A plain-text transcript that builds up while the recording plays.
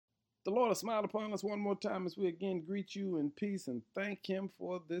The Lord has smiled upon us one more time as we again greet you in peace and thank Him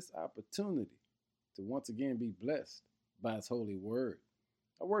for this opportunity to once again be blessed by His holy word.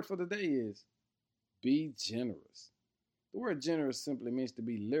 Our word for the day is be generous. The word generous simply means to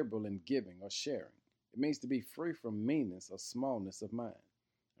be liberal in giving or sharing. It means to be free from meanness or smallness of mind.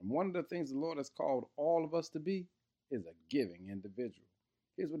 And one of the things the Lord has called all of us to be is a giving individual.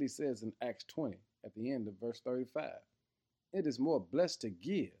 Here's what He says in Acts 20 at the end of verse 35. It is more blessed to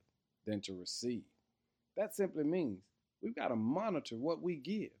give than to receive. That simply means we've got to monitor what we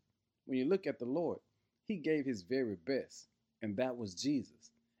give. When you look at the Lord, He gave His very best, and that was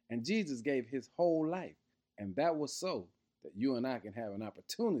Jesus. And Jesus gave His whole life, and that was so that you and I can have an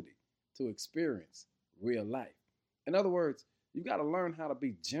opportunity to experience real life. In other words, you've got to learn how to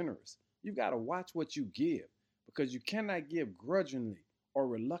be generous. You've got to watch what you give because you cannot give grudgingly or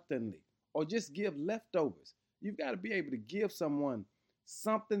reluctantly or just give leftovers. You've got to be able to give someone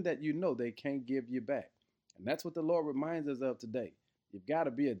something that you know they can't give you back. And that's what the Lord reminds us of today. You've got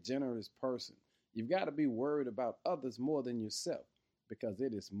to be a generous person. You've got to be worried about others more than yourself because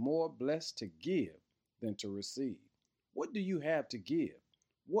it is more blessed to give than to receive. What do you have to give?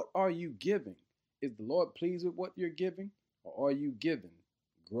 What are you giving? Is the Lord pleased with what you're giving, or are you giving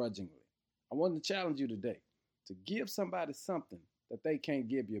grudgingly? I want to challenge you today to give somebody something that they can't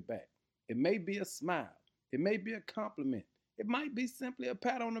give you back. It may be a smile. It may be a compliment. It might be simply a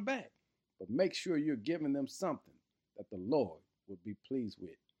pat on the back. But make sure you're giving them something that the Lord would be pleased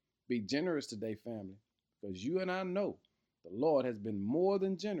with. Be generous today, family, because you and I know the Lord has been more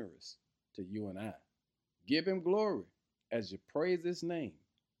than generous to you and I. Give Him glory as you praise His name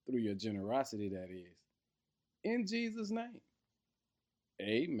through your generosity, that is. In Jesus' name,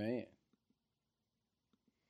 amen.